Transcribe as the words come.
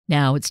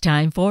Now it's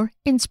time for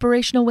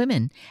Inspirational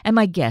Women, and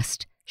my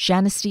guest,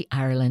 Shanisty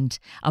Ireland,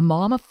 a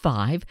mom of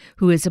 5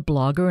 who is a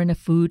blogger and a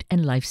food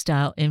and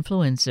lifestyle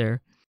influencer.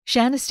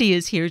 Shanisty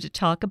is here to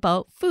talk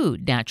about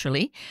food,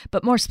 naturally,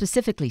 but more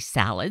specifically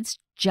salads,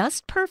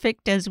 just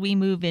perfect as we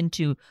move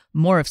into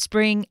more of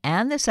spring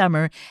and the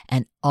summer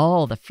and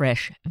all the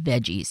fresh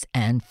veggies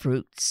and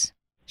fruits.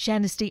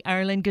 Shanisty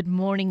Ireland, good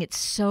morning. It's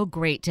so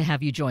great to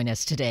have you join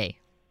us today.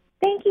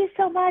 Thank you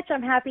so much.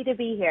 I'm happy to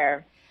be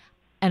here.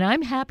 And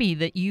I'm happy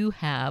that you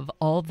have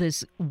all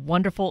this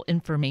wonderful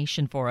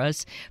information for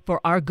us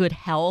for our good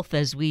health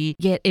as we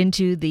get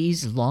into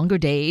these longer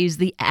days,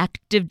 the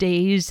active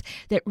days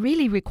that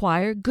really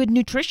require good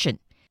nutrition,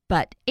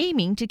 but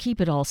aiming to keep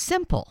it all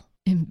simple.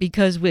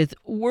 Because with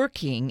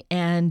working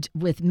and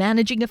with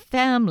managing a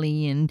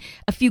family and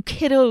a few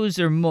kiddos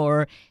or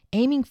more,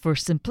 aiming for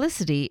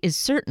simplicity is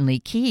certainly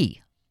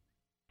key.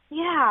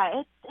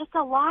 Yeah, it's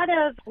a lot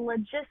of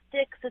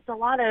logistics. It's a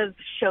lot of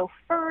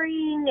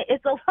chauffeuring.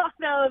 It's a lot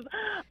of,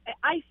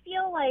 I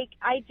feel like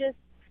I just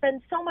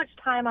spend so much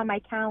time on my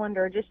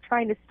calendar just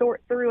trying to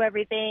sort through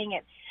everything.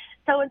 And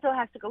so-and-so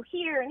has to go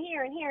here and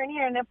here and here and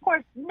here. And of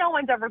course, no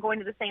one's ever going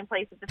to the same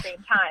place at the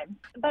same time.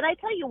 But I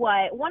tell you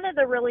what, one of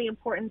the really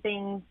important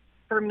things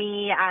for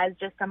me as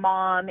just a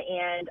mom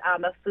and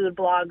a food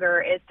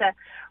blogger is to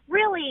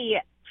really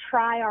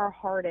try our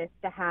hardest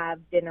to have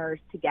dinners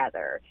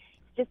together.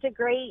 Just a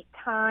great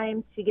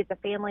time to get the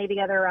family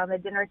together around the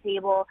dinner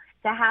table,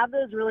 to have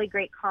those really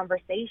great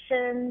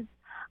conversations.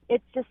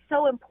 It's just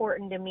so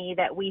important to me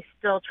that we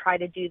still try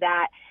to do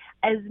that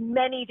as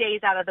many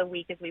days out of the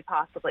week as we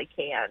possibly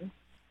can.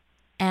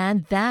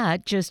 And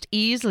that just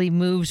easily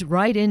moves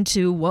right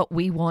into what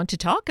we want to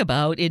talk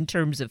about in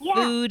terms of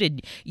food,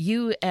 and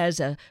you as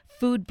a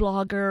food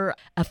blogger,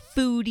 a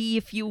foodie,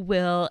 if you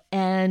will,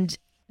 and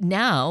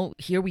now,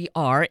 here we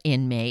are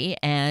in May,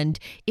 and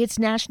it's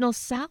National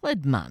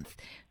Salad Month.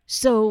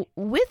 So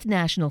with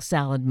National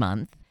Salad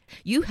Month,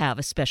 you have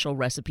a special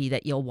recipe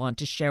that you'll want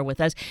to share with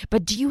us.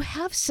 But do you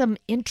have some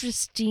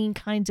interesting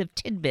kinds of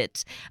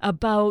tidbits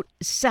about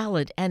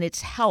salad and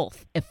its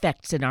health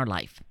effects in our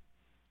life?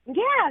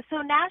 Yeah,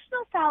 so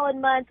National Salad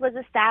Month was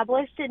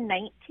established in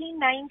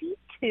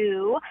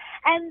 1992,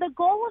 and the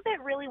goal of it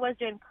really was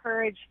to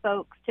encourage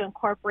folks to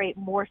incorporate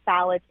more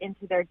salads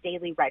into their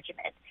daily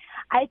regimen.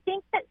 I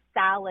think that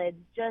salads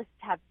just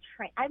have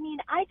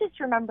I just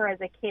remember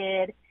as a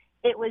kid,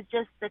 it was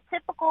just the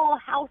typical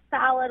house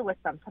salad with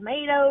some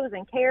tomatoes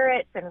and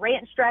carrots and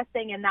ranch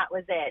dressing, and that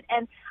was it.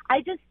 And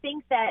I just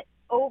think that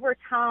over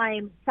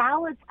time,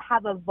 salads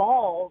have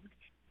evolved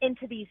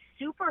into these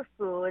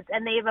superfoods,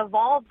 and they've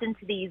evolved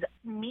into these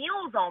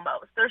meals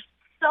almost. There's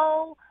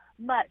so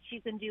much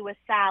you can do with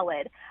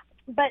salad.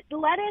 But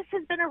lettuce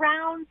has been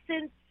around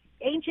since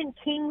ancient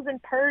kings in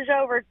Persia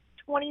over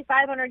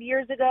 2,500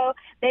 years ago.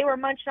 They were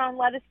munching on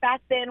lettuce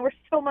back then. We're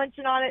still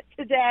munching on it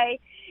today.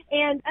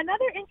 And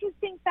another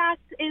interesting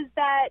fact is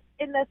that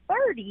in the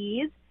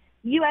 30s,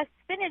 U.S.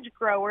 spinach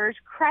growers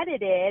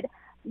credited,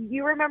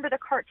 you remember the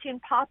cartoon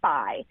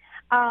Popeye,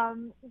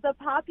 the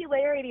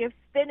popularity of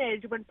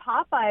spinach when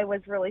Popeye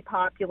was really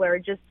popular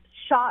just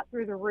shot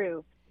through the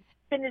roof.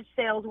 Spinach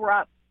sales were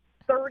up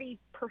 30%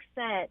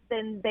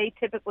 than they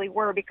typically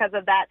were because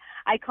of that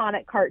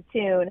iconic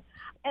cartoon.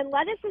 And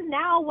lettuce is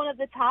now one of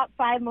the top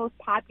 5 most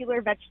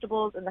popular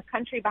vegetables in the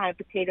country behind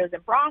potatoes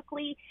and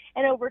broccoli,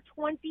 and over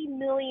 20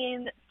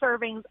 million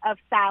servings of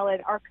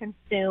salad are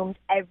consumed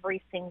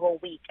every single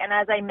week. And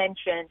as I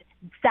mentioned,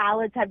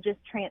 salads have just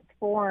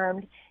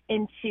transformed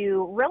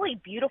into really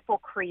beautiful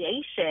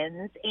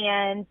creations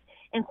and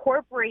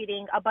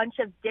incorporating a bunch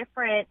of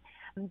different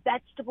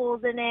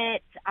vegetables in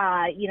it.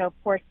 Of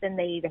course, then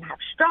they even have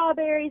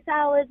strawberry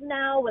salads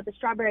now with a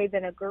strawberry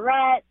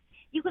vinaigrette.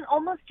 You can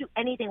almost do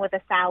anything with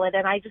a salad,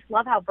 and I just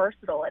love how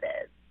versatile it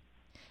is.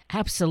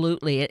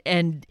 Absolutely.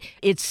 And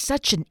it's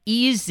such an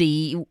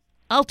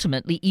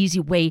ultimately easy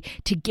way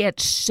to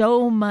get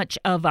so much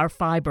of our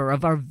fiber,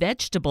 of our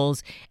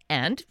vegetables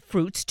and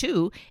fruits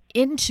too,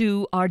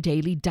 into our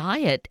daily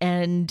diet.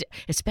 And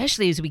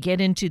especially as we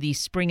get into these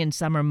spring and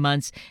summer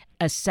months,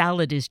 a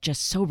salad is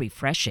just so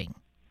refreshing.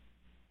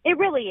 It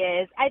really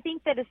is. I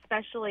think that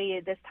especially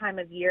this time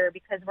of year,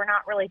 because we're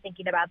not really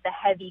thinking about the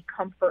heavy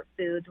comfort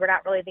foods. We're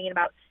not really thinking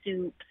about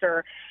soups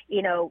or,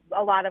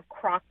 a lot of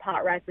crock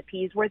pot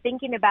recipes. We're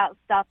thinking about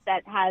stuff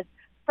that has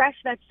fresh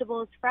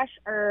vegetables, fresh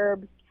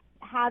herbs,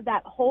 have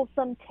that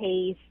wholesome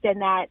taste,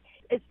 and that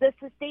it's the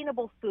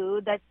sustainable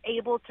food that's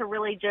able to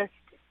really just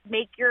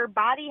make your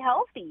body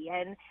healthy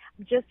and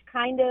just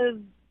kind of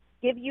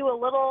give you a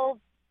little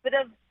bit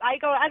of,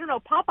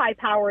 Popeye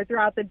power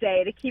throughout the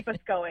day to keep us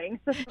going.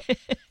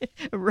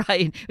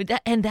 Right.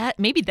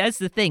 Maybe that's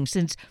the thing.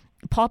 Since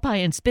Popeye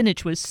and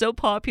spinach was so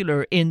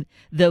popular in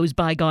those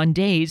bygone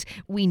days,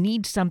 we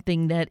need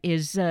something that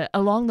is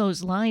along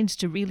those lines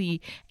to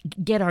really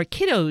get our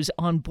kiddos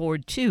on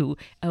board too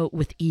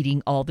with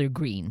eating all their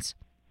greens.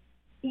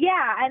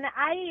 Yeah, and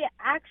I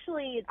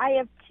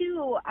have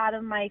 2 out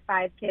of my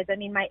 5 kids. I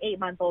mean, my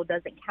 8-month-old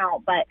doesn't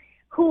count, but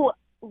who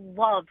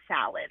love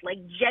salad, like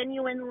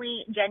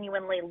genuinely,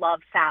 genuinely love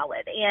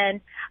salad,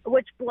 and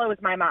which blows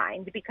my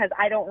mind because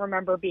I don't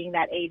remember being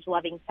that age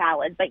loving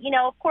salad. But,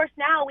 of course,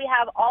 now we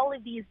have all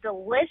of these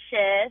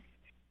delicious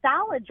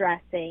salad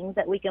dressings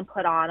that we can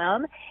put on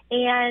them,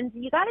 and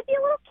you got to be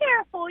a little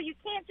careful. You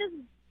can't just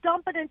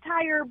dump an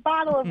entire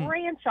bottle of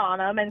ranch on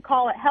them and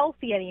call it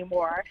healthy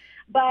anymore.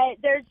 But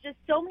there's just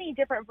so many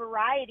different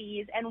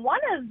varieties. And one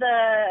of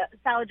the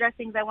salad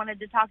dressings I wanted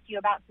to talk to you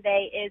about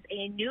today is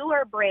a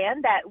newer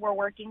brand that we're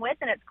working with,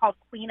 and it's called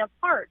Queen of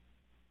Hearts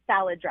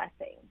salad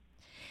dressing.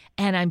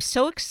 And I'm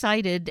so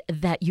excited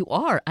that you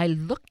are. I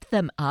looked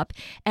them up,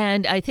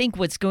 and I think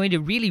what's going to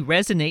really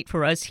resonate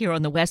for us here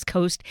on the West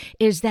Coast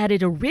is that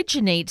it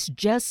originates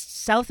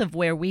just south of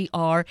where we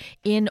are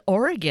in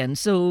Oregon.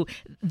 So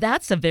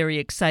that's a very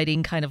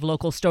exciting kind of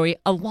local story,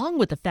 along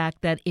with the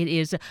fact that it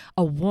is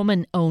a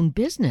woman-owned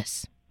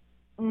business.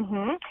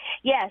 Mm-hmm.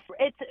 Yes,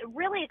 it's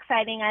really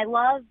exciting. I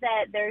love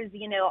that there's,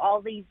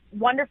 all these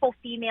wonderful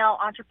female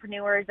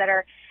entrepreneurs that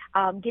are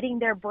getting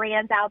their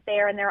brands out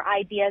there and their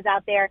ideas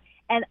out there.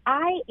 And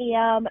I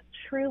am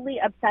truly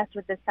obsessed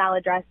with this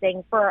salad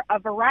dressing for a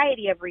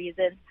variety of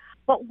reasons.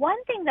 But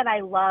one thing that I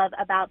love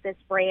about this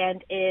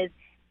brand is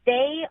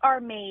they are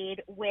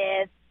made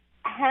with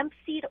hemp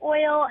seed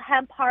oil,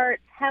 hemp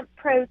hearts, hemp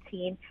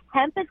protein.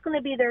 Hemp is going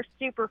to be their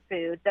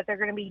superfood that they're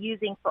going to be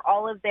using for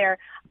all of their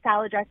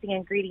salad dressing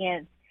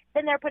ingredients.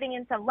 Then they're putting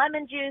in some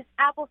lemon juice,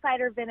 apple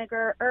cider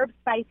vinegar, herb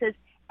spices,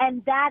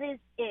 and that is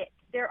it.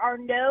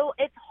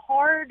 It's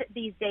hard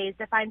these days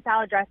to find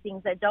salad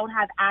dressings that don't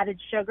have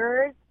added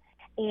sugars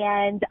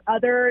and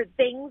other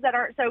things that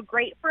aren't so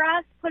great for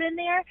us put in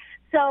there.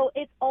 So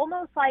it's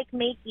almost like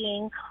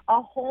making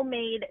a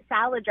homemade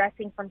salad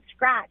dressing from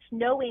scratch,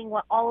 knowing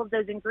what all of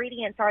those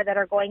ingredients are that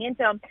are going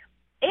into them.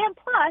 And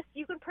plus,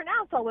 you can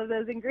pronounce all of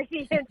those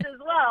ingredients as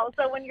well.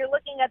 So when you're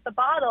looking at the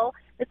bottle,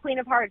 the Queen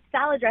of Hearts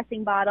salad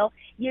dressing bottle,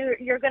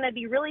 you're going to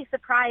be really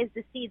surprised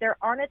to see there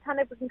aren't a ton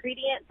of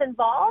ingredients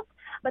involved,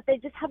 but they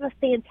just have a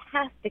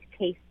fantastic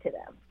taste to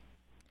them.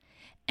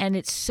 And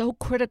it's so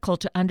critical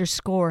to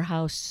underscore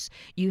how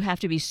you have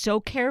to be so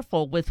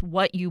careful with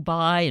what you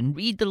buy and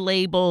read the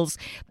labels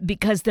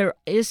because there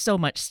is so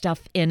much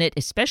stuff in it,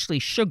 especially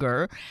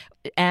sugar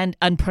and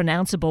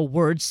unpronounceable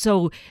words.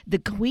 So the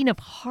Queen of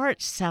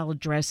Hearts salad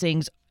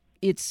dressings,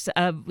 it's,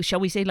 shall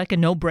we say, like a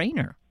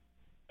no-brainer.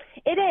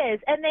 It is,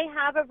 and they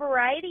have a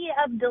variety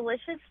of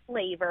delicious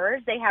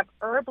flavors. They have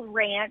herb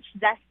ranch,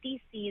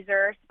 zesty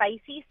Caesar,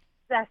 spicy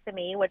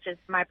sesame, which is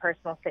my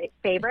personal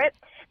favorite.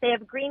 They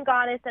have green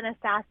goddess and a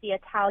sassy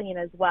Italian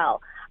as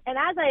well. And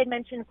as I had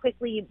mentioned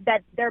quickly,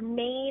 that their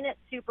main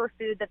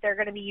superfood that they're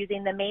going to be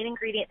using, the main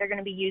ingredient they're going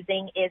to be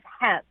using is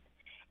hemp.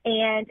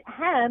 And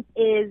hemp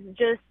is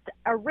just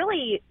a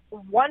really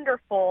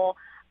wonderful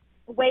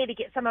way to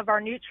get some of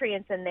our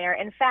nutrients in there.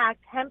 In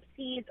fact, hemp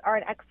seeds are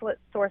an excellent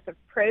source of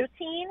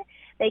protein.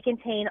 They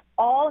contain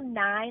all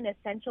 9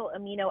 essential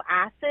amino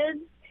acids.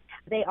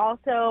 They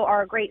also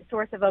are a great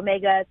source of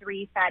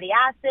omega-3 fatty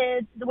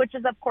acids, which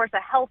is, of course, a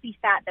healthy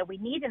fat that we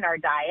need in our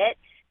diet,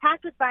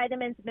 packed with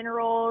vitamins,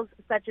 minerals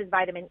such as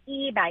vitamin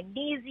E,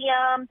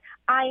 magnesium,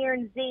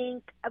 iron,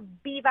 zinc,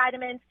 B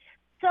vitamins.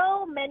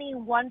 So many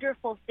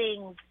wonderful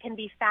things can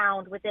be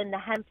found within the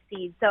hemp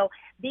seed. So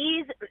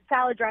these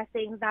salad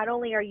dressings not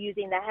only are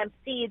using the hemp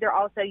seed, they're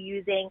also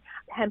using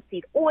hemp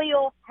seed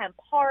oil, hemp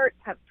hearts,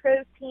 hemp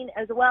protein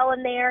as well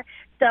in there.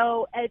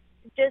 So it's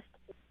just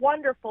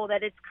wonderful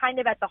that it's kind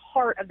of at the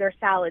heart of their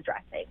salad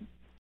dressing.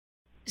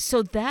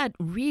 So that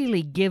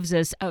really gives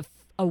us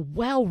a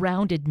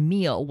well-rounded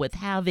meal with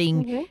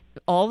having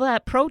all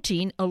that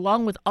protein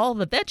along with all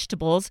the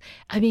vegetables.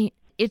 I mean,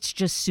 it's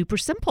just super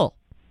simple.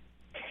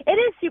 It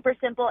is super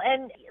simple,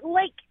 and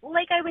like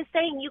I was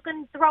saying, you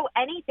can throw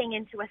anything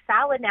into a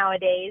salad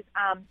nowadays.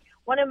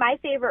 One of my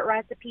favorite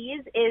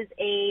recipes is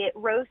a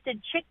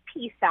roasted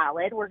chickpea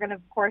salad. We're going to,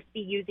 of course, be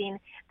using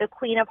the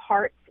Queen of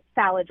Hearts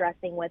salad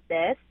dressing with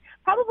this.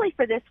 Probably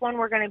for this one,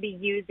 we're going to be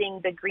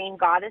using the green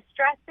goddess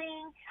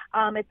dressing.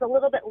 It's a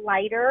little bit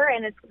lighter,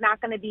 and it's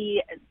not going to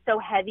be so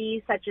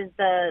heavy, such as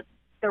the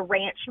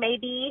ranch may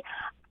be.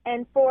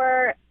 And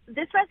for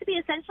this recipe,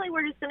 essentially,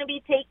 we're just going to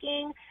be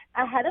taking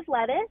a head of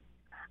lettuce,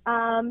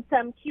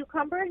 some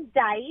cucumbers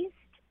diced,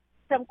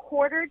 some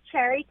quartered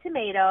cherry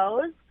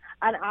tomatoes,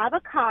 an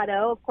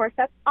avocado. Of course,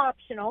 that's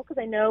optional because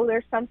I know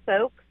there's some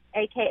folks,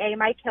 AKA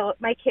my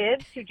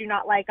kids, who do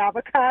not like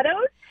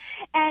avocados.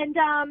 And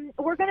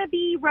we're going to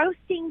be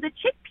roasting the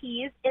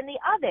chickpeas in the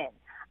oven.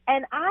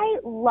 And I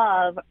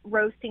love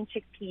roasting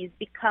chickpeas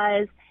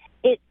because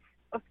it's,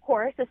 of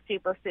course, a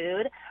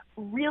superfood,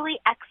 really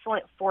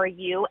excellent for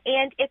you.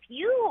 And if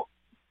you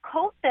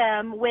coat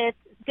them with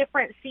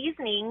different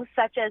seasonings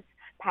such as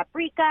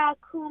paprika,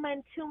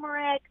 cumin,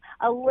 turmeric,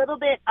 a little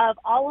bit of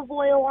olive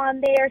oil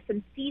on there,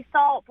 some sea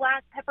salt,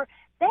 black pepper,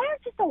 they're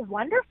just a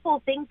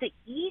wonderful thing to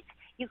eat.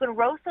 You can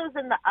roast those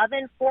in the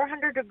oven,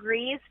 400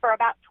 degrees for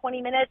about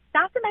 20 minutes.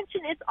 Not to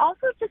mention, it's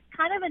also just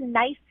kind of a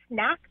nice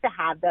snack to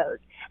have those.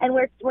 And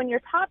when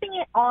you're topping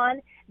it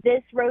on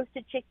this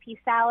roasted chickpea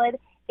salad,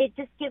 it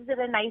just gives it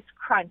a nice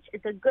crunch.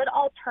 It's a good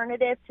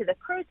alternative to the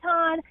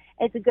crouton.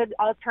 It's a good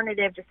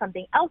alternative to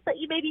something else that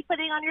you may be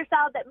putting on your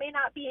salad that may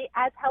not be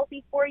as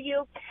healthy for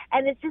you.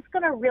 And it's just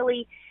going to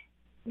really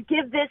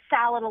give this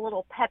salad a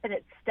little pep in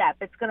its step.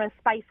 It's going to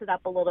spice it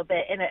up a little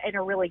bit in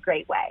a really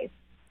great way.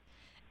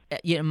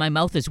 My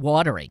mouth is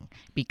watering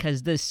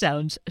because this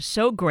sounds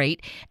so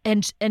great.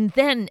 And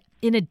then,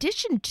 in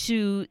addition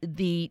to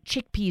the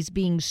chickpeas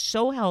being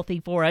so healthy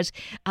for us,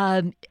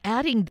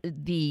 adding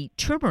the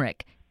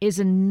turmeric is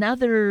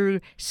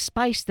another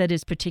spice that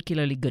is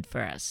particularly good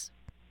for us.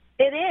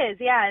 It is,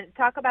 yeah.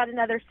 Talk about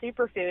another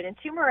superfood. And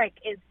turmeric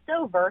is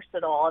so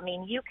versatile. I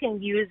mean, you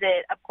can use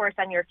it, of course,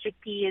 on your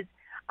chickpeas.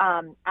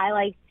 I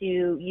like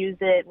to use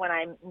it when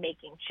I'm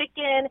making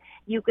chicken.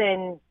 You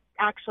can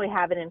actually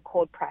have it in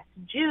cold pressed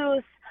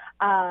juice.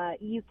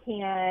 You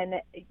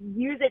can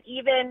use it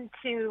even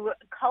to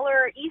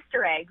color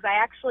Easter eggs. I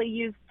actually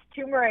used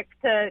turmeric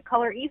to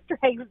color Easter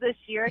eggs this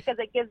year because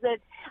it gives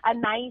it a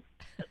nice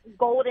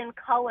golden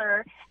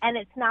color, and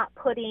it's not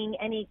putting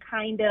any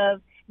kind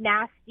of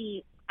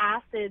nasty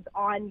acids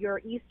on your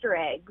Easter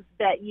eggs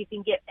that you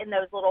can get in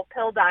those little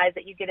pill dyes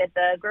that you get at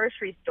the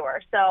grocery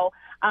store. So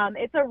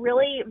it's a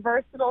really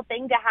versatile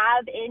thing to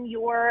have in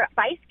your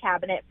spice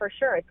cabinet for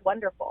sure. It's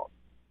wonderful.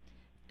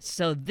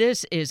 So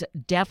this is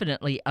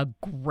definitely a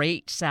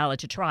great salad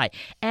to try.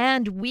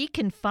 And we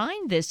can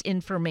find this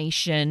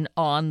information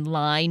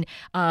online,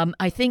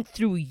 I think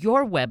through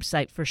your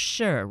website for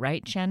sure,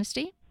 right,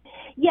 Shanisty?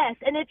 Yes,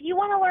 and if you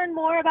want to learn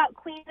more about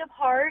Queen of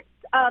Hearts,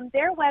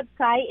 their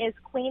website is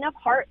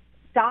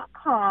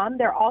queenofhearts.com.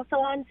 They're also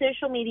on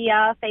social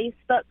media,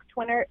 Facebook,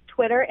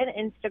 Twitter,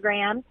 and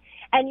Instagram.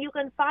 And you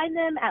can find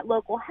them at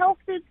local health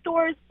food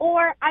stores,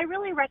 or I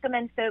really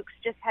recommend folks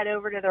just head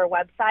over to their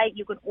website.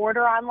 You can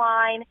order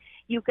online.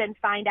 You can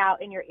find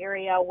out in your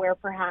area where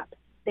perhaps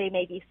they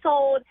may be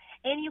sold,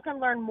 and you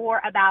can learn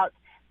more about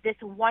this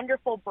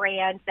wonderful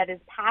brand that is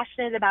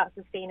passionate about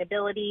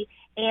sustainability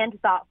and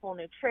thoughtful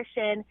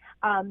nutrition.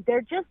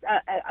 They're just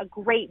a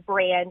great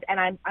brand, and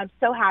I'm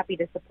so happy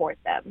to support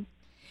them.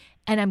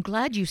 And I'm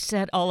glad you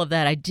said all of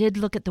that. I did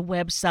look at the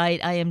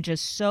website. I am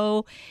just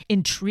so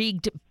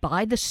intrigued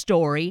by the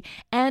story.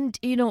 And,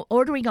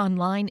 ordering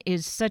online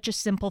is such a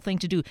simple thing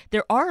to do.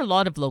 There are a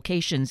lot of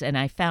locations, and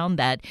I found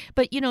that.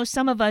 But,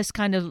 some of us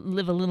kind of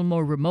live a little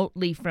more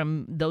remotely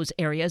from those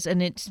areas, and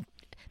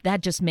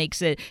that just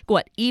makes it,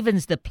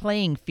 evens the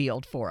playing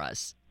field for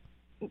us.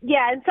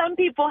 Yeah, and some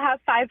people have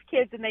 5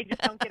 kids, and they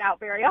just don't get out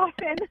very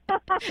often.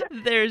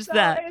 There's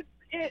that.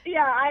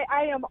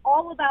 I am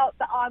all about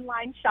the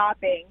online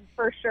shopping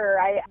for sure.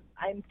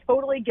 I'm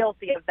totally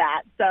guilty of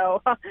that.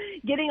 So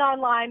getting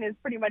online is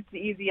pretty much the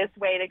easiest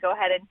way to go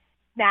ahead and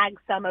snag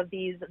some of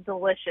these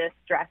delicious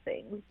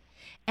dressings.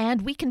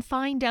 And we can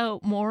find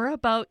out more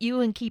about you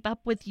and keep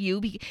up with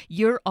you.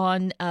 You're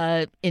on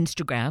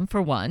Instagram,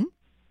 for one.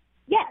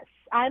 Yes,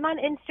 I'm on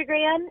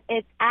Instagram.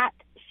 It's at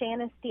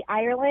Shanisty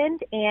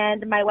Ireland,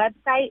 and my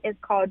website is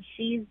called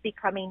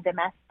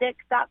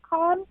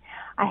she'sbecomingdomestic.com.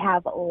 I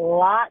have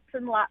lots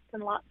and lots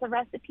and lots of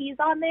recipes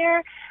on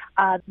there.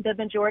 The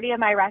majority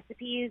of my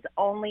recipes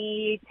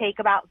only take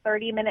about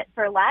 30 minutes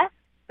or less.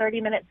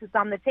 30 minutes is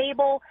on the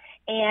table,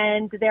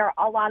 and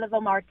a lot of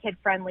them are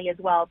kid-friendly as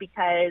well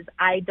because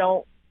I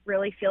don't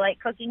really feel like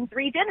cooking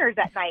 3 dinners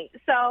at night.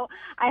 So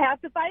I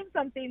have to find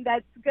something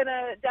that's going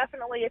to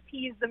definitely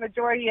appease the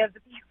majority of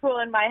the people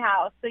in my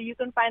house. So you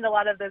can find a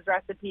lot of those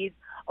recipes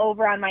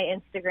over on my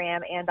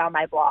Instagram and on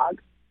my blog.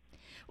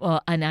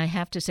 Well, and I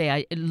have to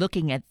say,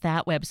 looking at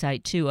that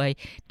website too, I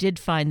did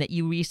find that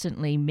you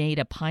recently made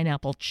a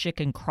pineapple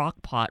chicken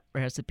crock pot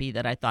recipe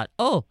that I thought,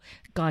 oh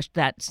gosh,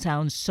 that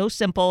sounds so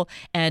simple.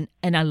 And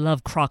I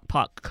love crock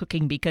pot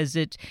cooking because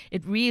it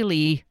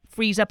really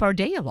frees up our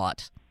day a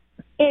lot.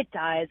 It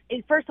does.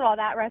 First of all,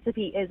 that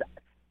recipe is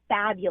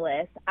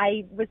fabulous.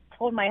 I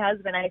told my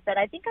husband, I said,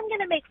 I think I'm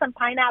going to make some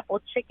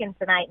pineapple chicken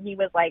tonight. And he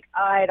was like,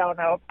 I don't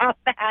know about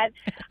that.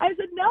 I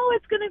said, no,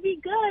 it's going to be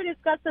good. It's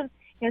got some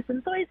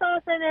soy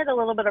sauce in it, a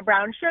little bit of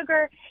brown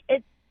sugar.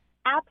 It's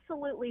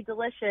absolutely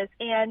delicious.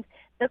 And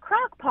the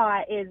crock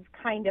pot is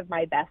kind of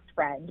my best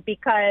friend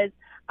because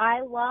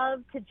I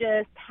love to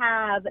just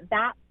have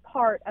that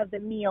part of the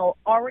meal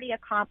already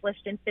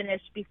accomplished and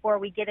finished before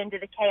we get into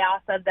the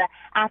chaos of the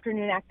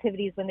afternoon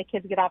activities when the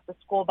kids get off the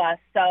school bus.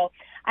 So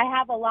I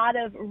have a lot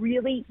of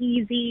really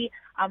easy,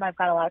 I've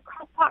got a lot of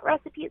crock pot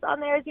recipes on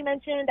there, as you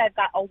mentioned. I've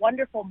got a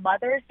wonderful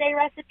Mother's Day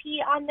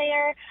recipe on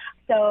there.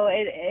 So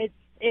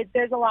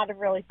there's a lot of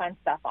really fun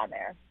stuff on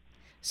there.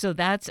 So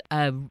that's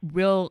a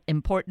real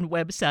important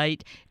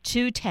website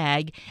to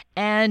tag.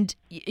 And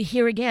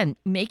here again,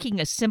 making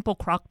a simple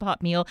crock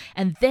pot meal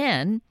and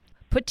then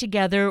put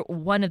together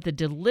one of the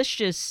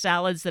delicious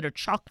salads that are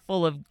chock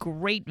full of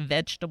great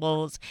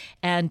vegetables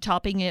and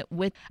topping it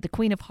with the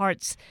Queen of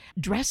Hearts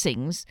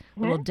dressings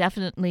will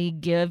definitely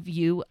give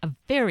you a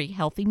very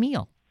healthy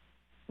meal.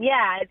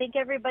 Yeah, I think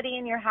everybody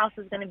in your house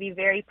is going to be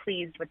very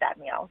pleased with that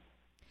meal.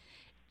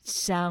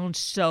 Sounds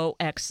so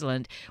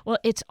excellent. Well,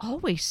 it's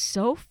always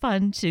so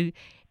fun to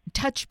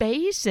touch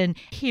base and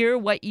hear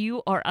what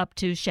you are up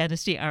to,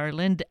 Shanisty,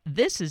 Ireland.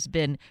 This has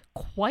been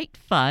quite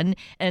fun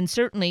and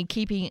certainly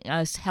keeping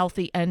us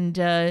healthy and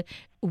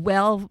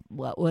well-rounded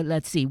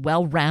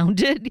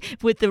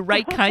with the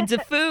right kinds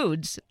of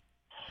foods.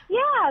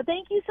 Yeah,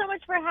 thank you so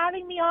much for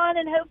having me on,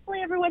 and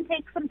hopefully everyone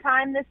takes some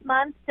time this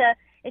month to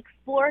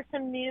explore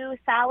some new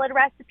salad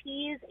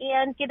recipes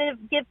and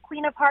give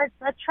Queen of Hearts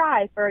a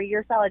try for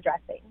your salad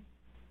dressing.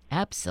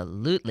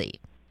 Absolutely.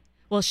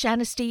 Well,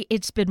 Shanisty,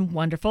 it's been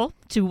wonderful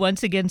to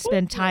once again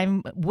spend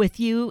time with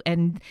you,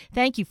 and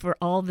thank you for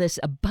all this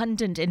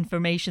abundant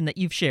information that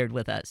you've shared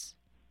with us.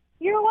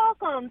 You're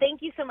welcome.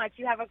 Thank you so much.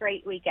 You have a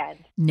great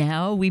weekend.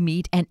 Now we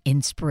meet an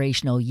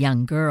inspirational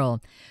young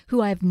girl who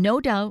I have no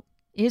doubt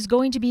is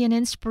going to be an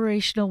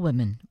inspirational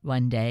woman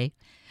one day.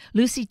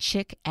 Lucy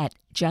Chick, at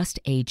just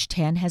age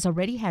 10, has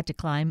already had to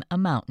climb a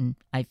mountain,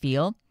 I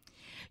feel.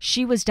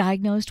 She was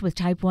diagnosed with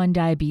type 1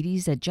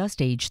 diabetes at just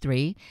age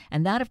 3,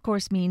 and that, of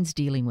course, means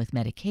dealing with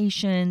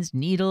medications,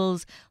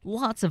 needles,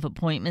 lots of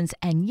appointments,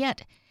 and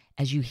yet,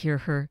 as you hear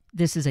her,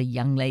 this is a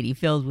young lady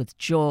filled with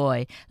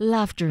joy,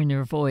 laughter in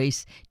her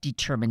voice,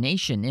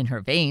 determination in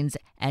her veins,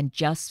 and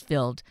just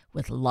filled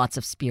with lots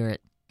of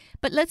spirit.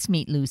 But let's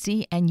meet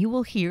Lucy, and you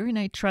will hear, and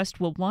I trust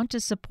will want to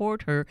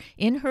support her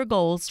in her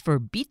goals for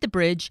Beat the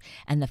Bridge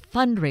and the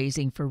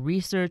fundraising for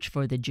research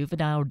for the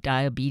Juvenile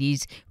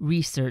Diabetes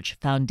Research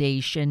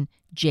Foundation,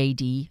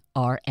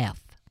 JDRF.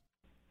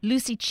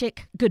 Lucy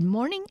Chick, good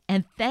morning,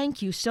 and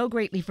thank you so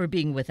greatly for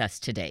being with us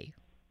today.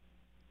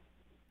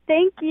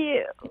 Thank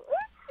you.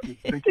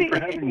 Thank you for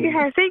having me.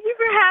 Yeah, thank you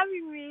for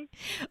having me.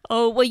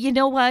 Oh, well, you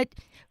know what?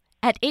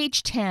 At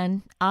age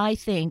 10, I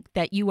think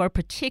that you are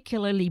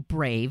particularly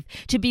brave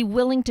to be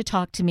willing to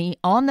talk to me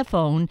on the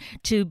phone,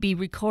 to be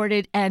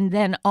recorded, and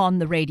then on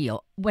the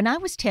radio. When I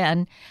was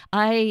 10,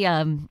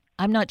 I'm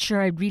not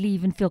sure I'd really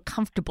even feel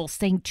comfortable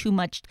saying too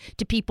much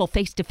to people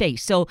face to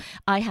face. So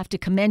I have to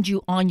commend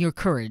you on your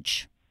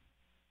courage.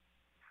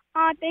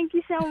 Oh, thank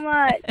you so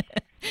much.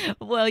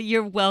 Well,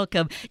 you're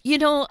welcome. You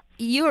know,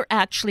 you're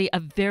actually a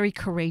very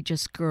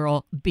courageous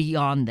girl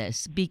beyond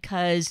this,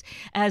 because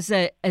as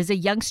a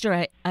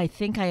youngster, I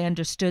think I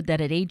understood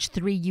that at age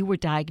 3, you were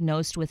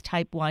diagnosed with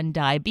type 1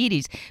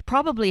 diabetes.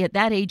 Probably at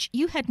that age,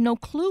 you had no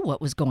clue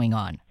what was going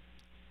on.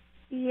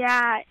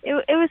 Yeah, it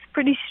was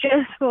pretty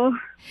stressful.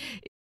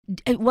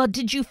 Well,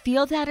 did you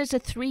feel that as a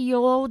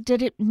 3-year-old?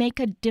 Did it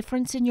make a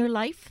difference in your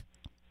life?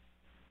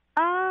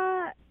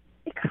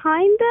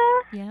 Kinda.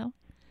 Yeah.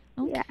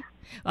 Okay.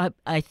 Yeah.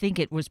 I think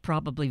it was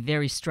probably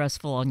very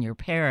stressful on your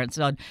parents,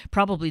 on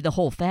probably the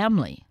whole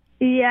family.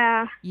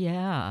 Yeah.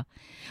 Yeah.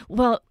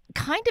 Well,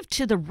 kind of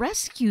to the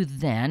rescue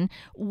then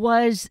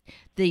was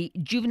the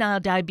Juvenile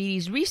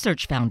Diabetes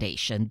Research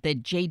Foundation, the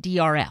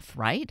JDRF,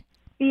 right?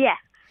 Yeah.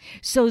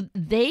 So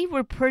they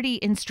were pretty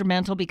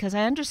instrumental, because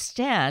I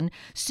understand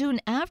soon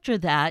after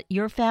that,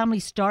 your family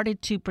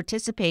started to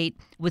participate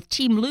with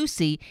Team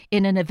Lucy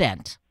in an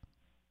event.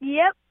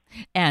 Yep.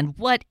 And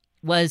what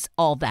was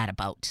all that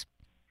about?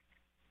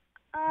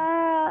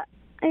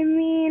 I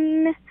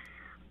mean,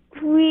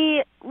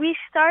 we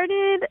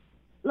started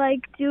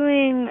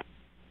doing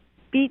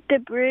Beat the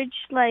Bridge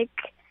 8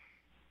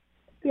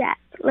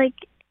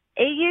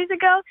 years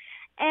ago,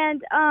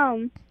 and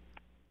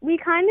we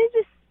kind of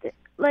just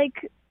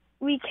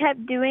we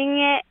kept doing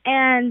it,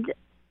 and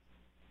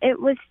it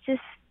was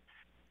just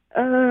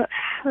how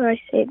do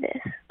I say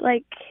this?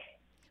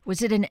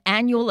 Was it an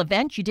annual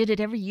event? You did it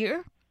every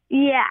year?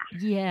 Yeah.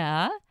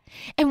 Yeah.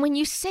 And when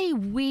you say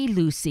we,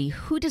 Lucy,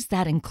 who does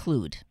that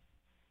include?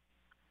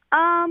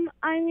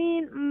 I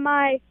mean,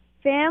 my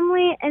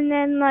family, and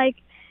then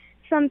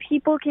some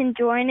people can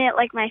join it,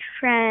 like my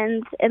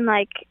friends and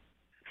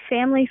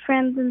family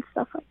friends and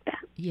stuff like that.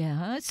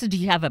 Yeah. So do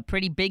you have a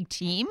pretty big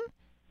team?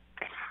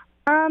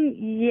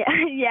 Yeah.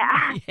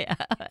 Yeah.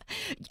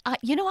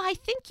 I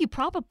think you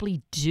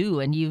probably do,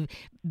 and you've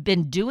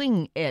been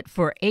doing it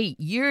for 8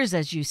 years,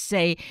 as you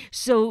say.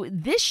 So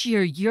this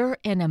year you're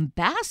an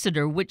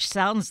ambassador, which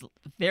sounds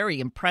very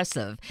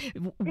impressive.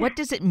 What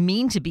does it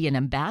mean to be an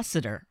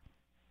ambassador?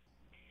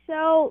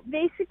 So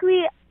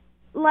basically,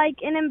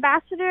 an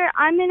ambassador,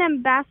 I'm an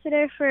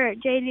ambassador for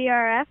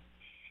JDRF,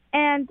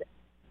 and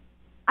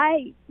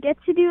I get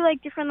to do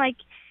different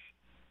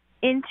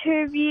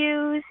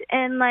interviews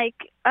and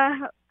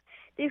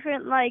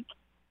different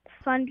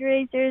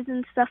fundraisers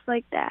and stuff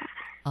like that.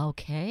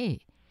 Okay.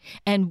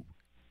 And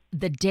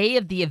the day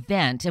of the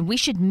event, and we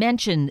should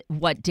mention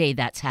what day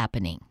that's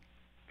happening.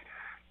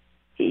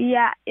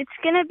 Yeah, it's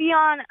going to be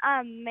on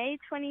May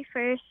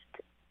 21st.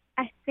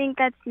 I think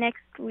that's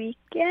next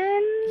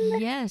weekend.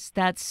 Yes,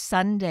 that's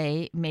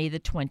Sunday, May the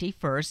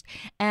 21st.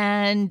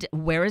 And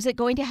where is it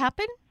going to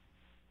happen?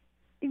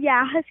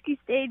 Yeah, Husky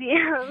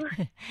Stadium.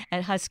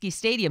 At Husky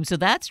Stadium. So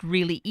that's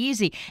really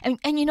easy. And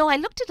I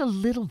looked at a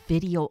little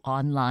video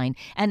online,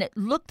 and it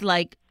looked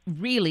like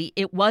really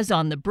it was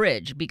on the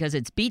bridge, because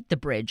it's Beat the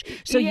Bridge.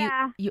 So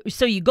yeah.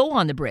 you go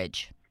on the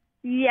bridge.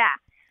 Yeah.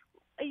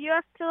 You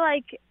have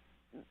to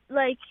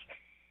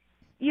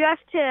you have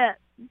to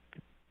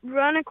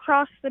run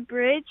across the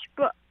bridge,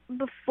 but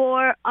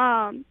before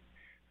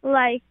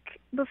like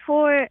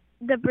before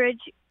the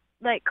bridge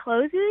like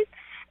closes,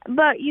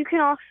 but you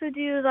can also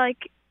do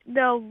like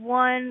the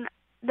 1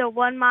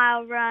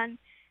 mile run,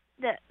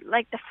 the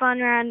fun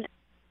run,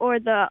 or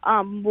the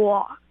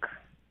walk.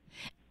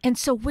 And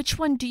so which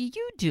one do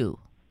you do?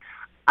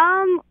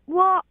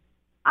 Well,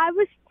 I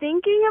was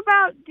thinking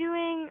about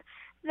doing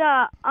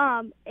the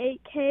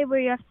 8K where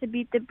you have to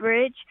beat the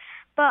bridge,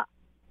 but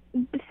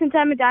since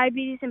I'm a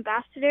diabetes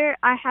ambassador,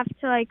 I have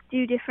to like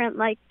do different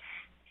like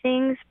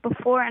things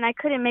before, and I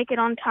couldn't make it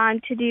on time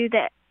to do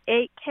the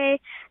 8K,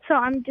 so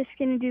I'm just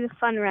going to do the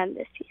fun run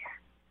this year.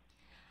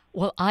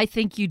 Well, I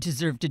think you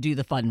deserve to do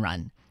the fun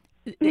run.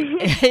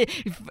 The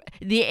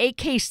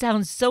 8K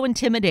sounds so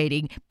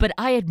intimidating, but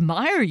I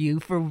admire you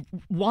for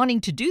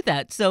wanting to do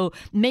that. So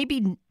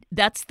maybe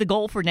that's the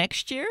goal for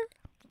next year?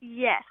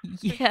 Yes.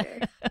 Yeah. Sure.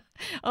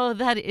 Oh,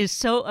 that is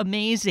so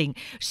amazing.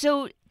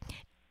 So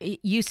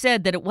you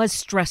said that it was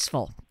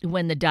stressful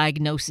when the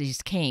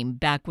diagnoses came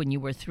back when you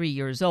were 3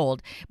 years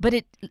old, but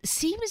it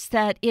seems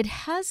that it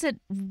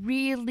hasn't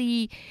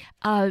really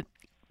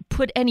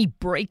put any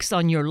brakes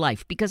on your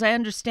life, because I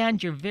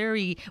understand you're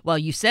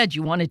you said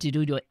you wanted to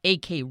do an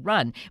 8K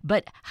run,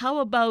 but how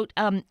about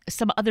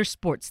some other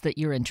sports that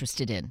you're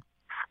interested in?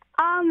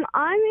 I'm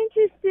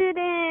interested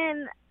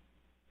in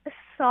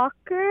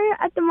soccer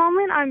at the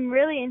moment. I'm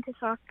really into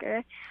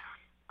soccer.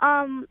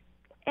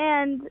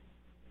 And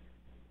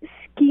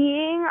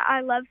skiing.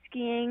 I love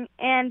skiing,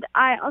 and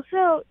I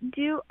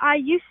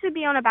used to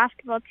be on a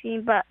basketball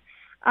team, but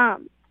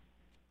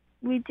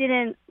we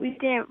didn't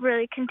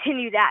really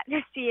continue that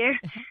this year.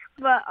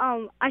 But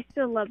I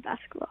still love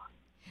basketball.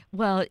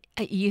 Well,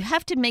 you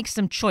have to make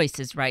some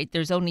choices, right?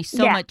 There's only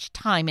so much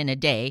time in a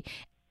day,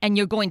 and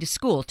you're going to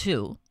school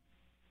too.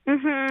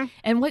 Mhm.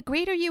 And what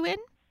grade are you in?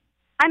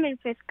 I'm in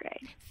 5th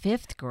grade.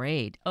 5th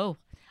grade. Oh,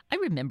 I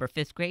remember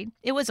 5th grade.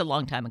 It was a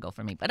long time ago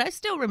for me, but I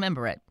still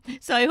remember it.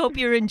 So I hope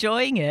you're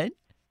enjoying it.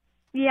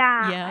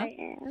 Yeah, Yeah. I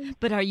am.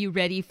 But are you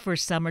ready for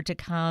summer to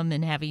come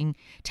and having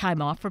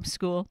time off from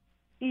school?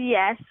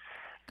 Yes.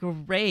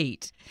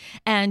 Great.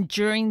 And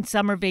during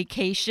summer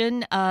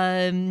vacation,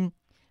 are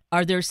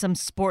there some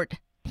sport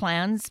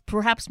plans,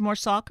 perhaps more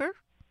soccer?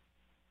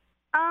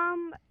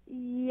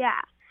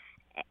 Yeah.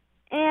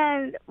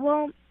 And,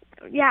 well,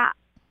 yeah,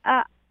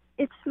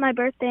 it's my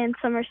birthday in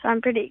summer, so I'm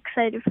pretty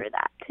excited for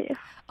that, too.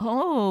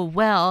 Oh,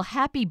 well,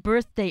 happy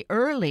birthday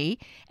early.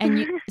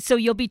 And so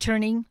you'll be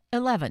turning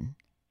 11.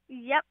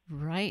 Yep.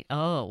 Right.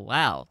 Oh,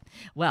 wow.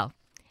 Well,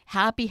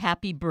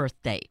 happy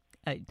birthday.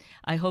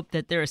 I hope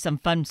that there are some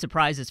fun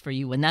surprises for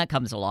you when that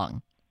comes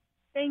along.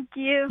 Thank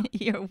you.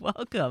 You're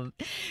welcome.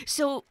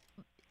 So,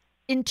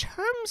 in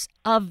terms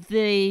of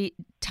the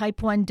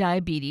type 1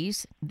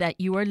 diabetes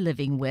that you are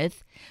living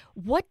with,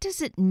 what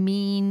does it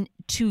mean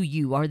to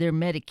you? Are there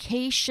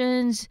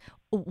medications?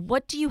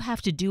 What do you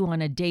have to do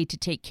on a day to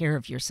take care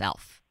of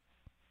yourself?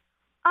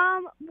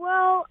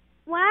 Well,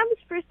 when I was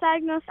first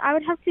diagnosed, I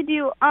would have to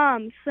do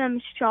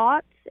some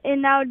shots,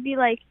 and that would be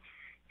like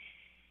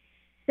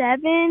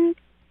 7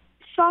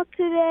 shots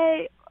a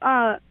day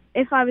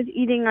if I was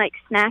eating like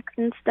snacks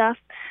and stuff.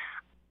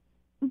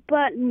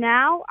 But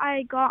now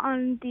I got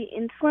on the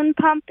insulin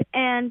pump,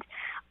 and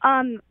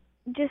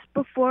just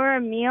before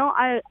a meal,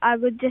 I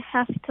would just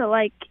have to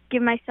like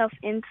give myself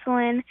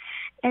insulin,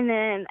 and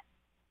then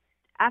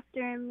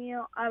after a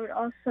meal, I would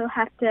also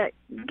have to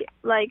give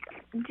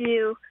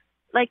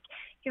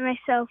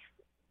myself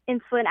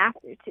insulin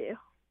after too.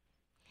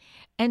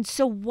 And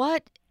so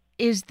what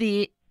is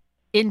the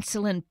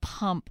insulin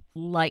pump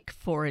like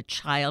for a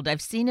child?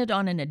 I've seen it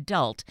on an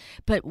adult,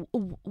 but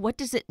what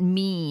does it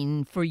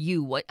mean for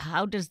you?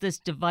 How does this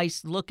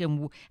device look,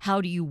 and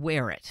how do you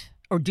wear it?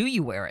 Or do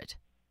you wear it?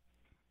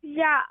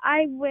 Yeah,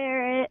 I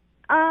wear it.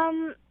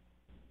 I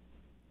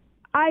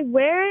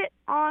wear it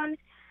on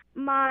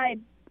my,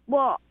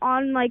 I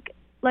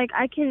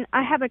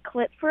have a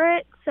clip for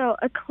it, so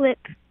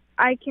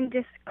I can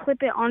just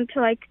clip it onto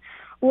like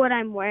what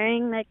I'm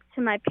wearing, like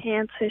to my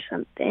pants or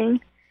something.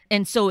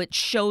 And so it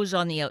shows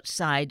on the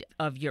outside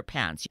of your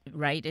pants,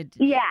 right?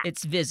 Yeah.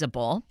 It's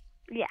visible.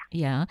 Yeah.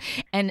 Yeah.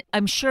 And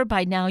I'm sure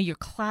by now your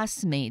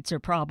classmates are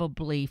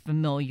probably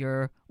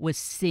familiar with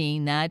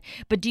seeing that.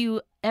 But do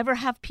you ever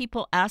have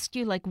people ask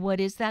you, like, what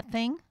is that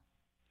thing?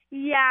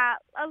 Yeah,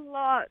 a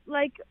lot.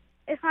 Like,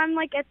 if I'm,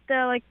 like, at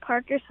the, like,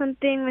 park or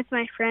something with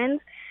my friends,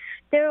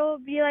 there will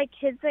be, like,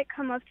 kids that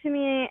come up to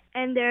me,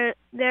 and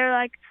they're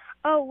like,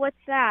 oh,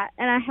 what's that?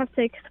 And I have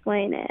to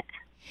explain it.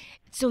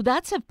 So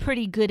that's a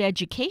pretty good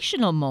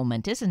educational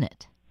moment, isn't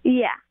it?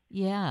 Yeah.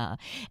 Yeah.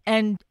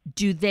 And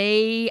do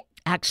they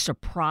act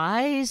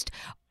surprised?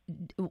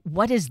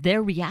 What is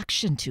their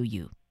reaction to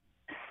you?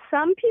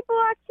 Some people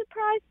act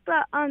surprised,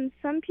 but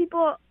some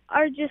people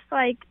are just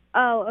like,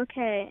 oh,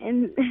 okay,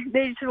 and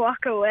they just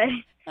walk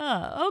away.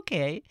 Oh,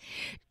 okay.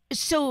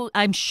 So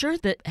I'm sure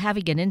that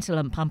having an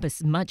insulin pump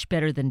is much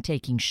better than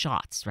taking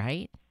shots,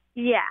 right?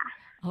 Yeah.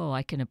 Oh,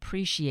 I can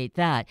appreciate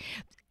that.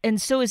 And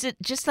so is it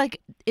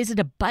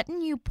a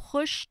button you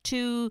push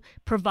to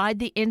provide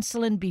the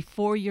insulin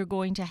before you're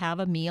going to have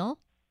a meal?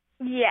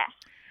 Yes.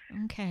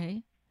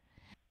 Okay.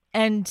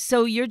 And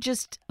so you're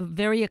just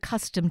very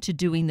accustomed to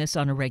doing this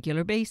on a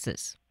regular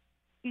basis.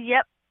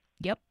 Yep.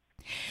 Yep.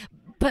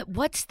 But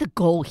what's the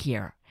goal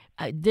here?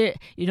 The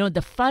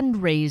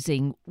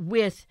fundraising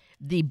with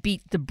the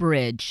Beat the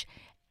Bridge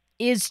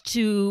is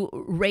to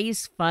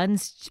raise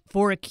funds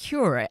for a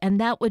cure,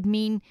 and that would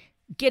mean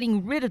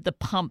getting rid of the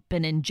pump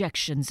and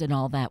injections and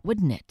all that,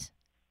 wouldn't it?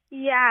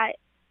 Yeah,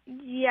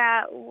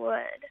 it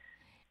would.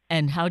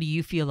 And how do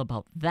you feel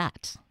about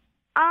that?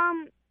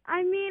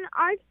 I mean,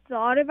 I've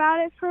thought about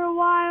it for a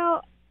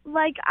while.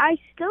 Like, I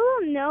still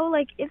don't know,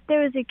 like, if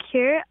there was a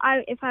cure,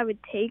 if I would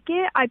take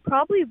it, I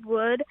probably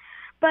would.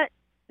 But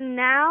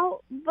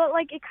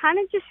it kind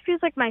of just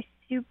feels like my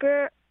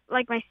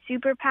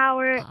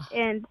superpower,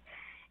 and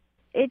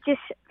it just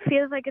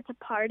feels like it's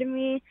a part of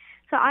me.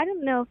 So I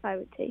don't know if I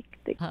would take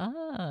the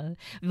cure.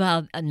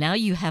 Well, now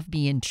you have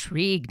me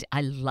intrigued.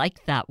 I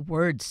like that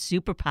word,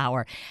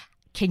 superpower.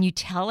 Can you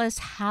tell us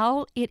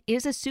how it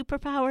is a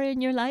superpower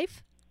in your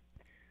life?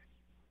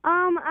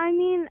 I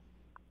mean,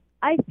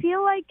 I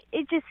feel like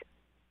it just,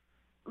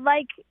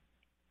 like,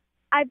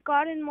 I've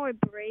gotten more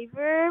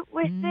braver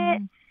with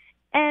it,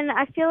 and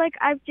I feel like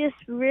I've just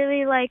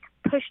really, like,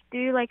 pushed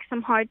through, like,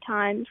 some hard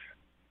times.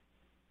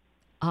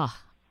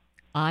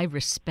 I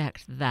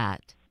respect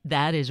that.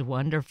 That is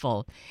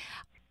wonderful.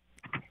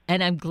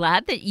 And I'm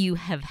glad that you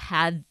have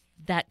had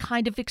that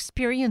kind of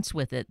experience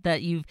with it,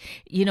 that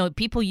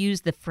people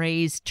use the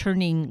phrase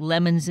turning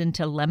lemons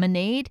into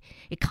lemonade.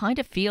 It kind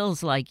of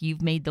feels like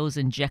you've made those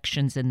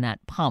injections in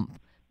that pump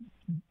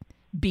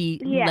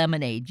be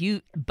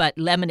lemonade. But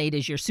lemonade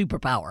is your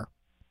superpower.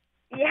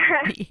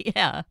 Yeah.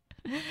 Yeah.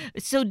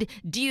 So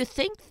do you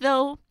think,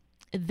 though,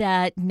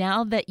 that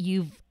now that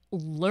you've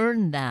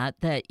learned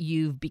that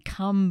you've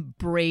become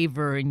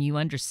braver and you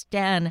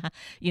understand,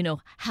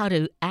 how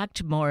to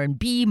act more and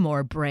be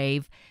more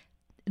brave,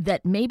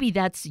 that maybe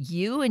that's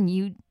you and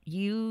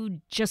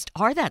you just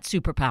are that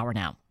superpower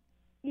now?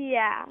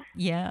 Yeah.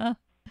 Yeah.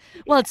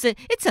 Well,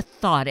 it's a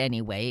thought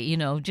anyway,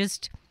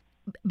 just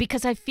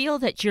because I feel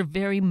that you're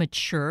very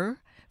mature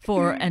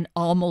for an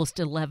almost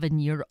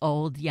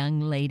 11-year-old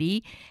young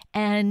lady.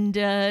 And,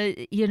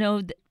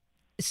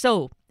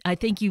 so I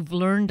think you've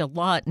learned a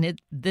lot, and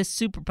this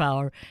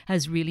superpower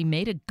has really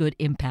made a good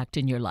impact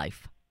in your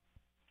life.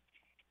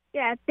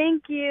 Yeah,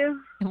 thank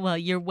you. Well,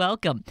 you're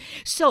welcome.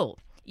 So,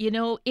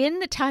 in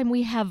the time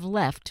we have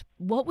left,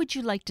 what would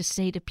you like to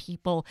say to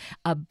people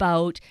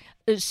about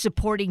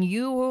supporting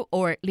you,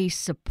 or at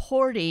least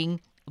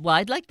supporting, well,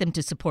 I'd like them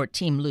to support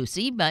Team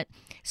Lucy, but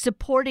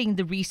supporting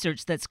the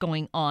research that's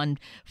going on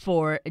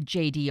for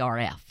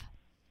JDRF?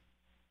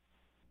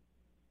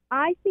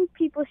 I think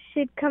people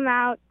should come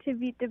out to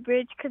Beat the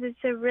Bridge because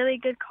it's a really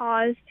good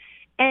cause.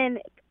 And,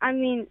 I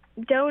mean,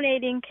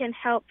 donating can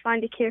help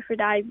find a cure for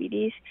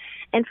diabetes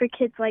and for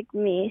kids like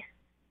me.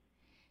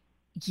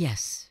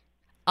 Yes,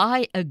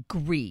 I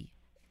agree.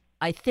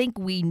 I think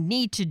we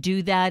need to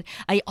do that.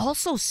 I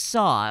also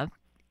saw,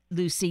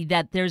 Lucy,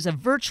 that there's a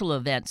virtual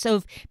event. So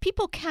if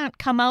people can't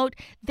come out,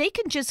 they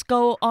can just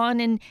go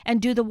on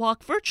and do the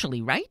walk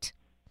virtually, right?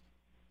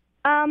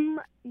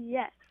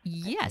 Yes.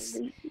 Yes.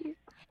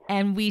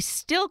 And we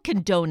still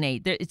can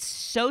donate. It's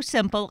so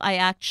simple. I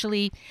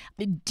actually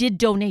did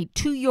donate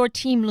to your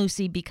team,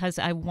 Lucy, because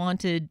I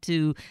wanted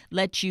to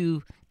let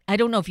you, I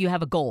don't know if you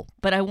have a goal,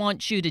 but I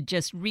want you to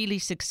just really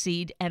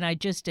succeed. And I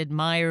just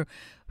admire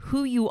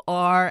who you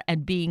are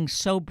and being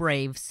so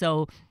brave.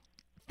 So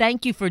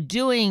thank you for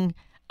doing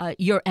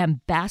your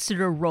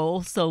ambassador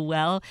role so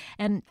well.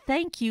 And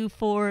thank you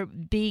for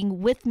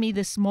being with me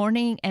this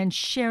morning and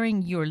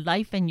sharing your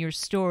life and your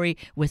story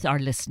with our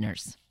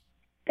listeners.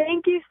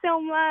 Thank you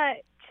so much.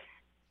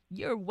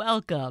 You're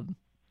welcome.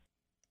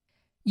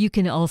 You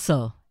can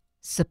also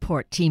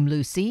support Team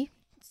Lucy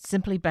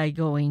simply by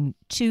going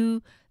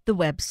to the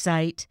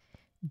website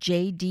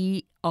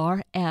jdrf.org,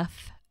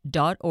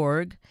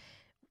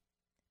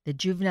 the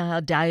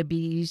Juvenile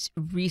Diabetes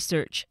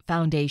Research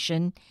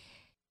Foundation.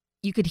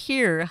 You could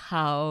hear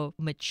how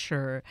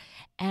mature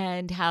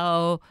and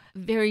how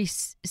very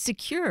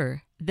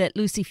secure that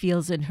Lucy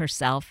feels in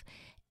herself.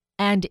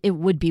 And it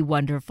would be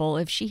wonderful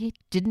if she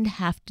didn't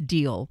have to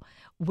deal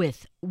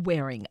with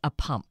wearing a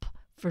pump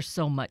for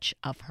so much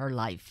of her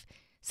life.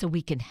 So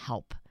we can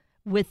help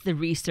with the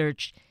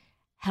research,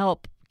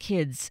 help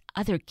kids,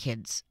 other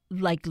kids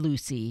like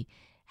Lucy,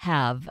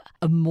 have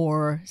a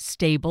more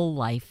stable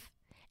life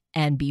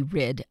and be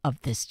rid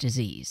of this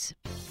disease.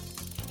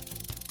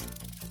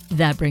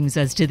 That brings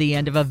us to the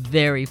end of a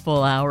very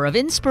full hour of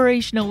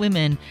Inspirational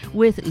Women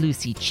with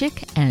Lucy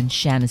Chick and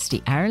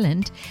Shanisty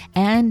Ireland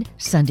and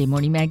Sunday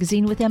Morning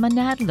Magazine with Emma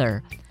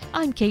Nadler.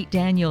 I'm Kate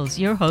Daniels,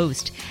 your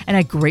host, and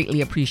I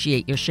greatly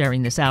appreciate your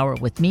sharing this hour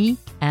with me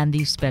and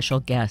these special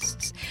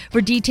guests.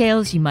 For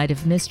details you might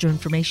have missed or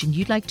information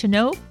you'd like to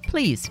know,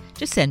 please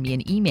just send me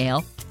an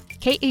email,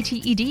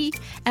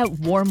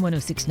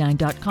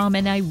 kated@warm1069.com,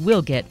 and I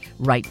will get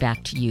right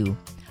back to you.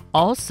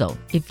 Also,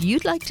 if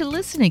you'd like to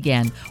listen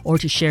again or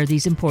to share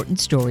these important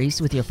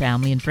stories with your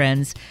family and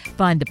friends,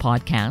 find the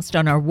podcast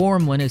on our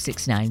Warm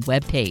 1069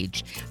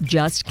 webpage.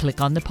 Just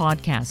click on the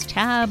podcast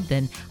tab,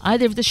 then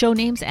either of the show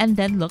names, and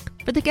then look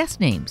for the guest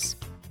names.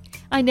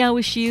 I now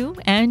wish you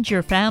and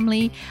your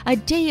family a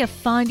day of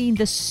finding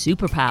the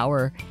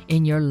superpower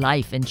in your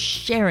life and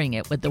sharing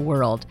it with the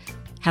world.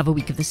 Have a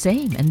week of the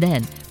same, and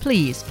then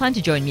please plan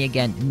to join me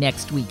again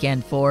next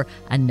weekend for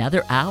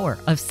another hour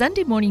of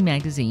Sunday Morning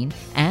Magazine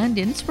and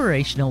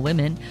Inspirational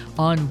Women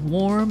on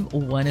Warm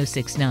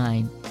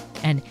 1069.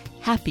 And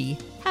happy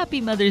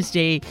Mother's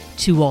Day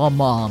to all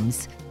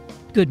moms.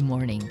 Good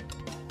morning.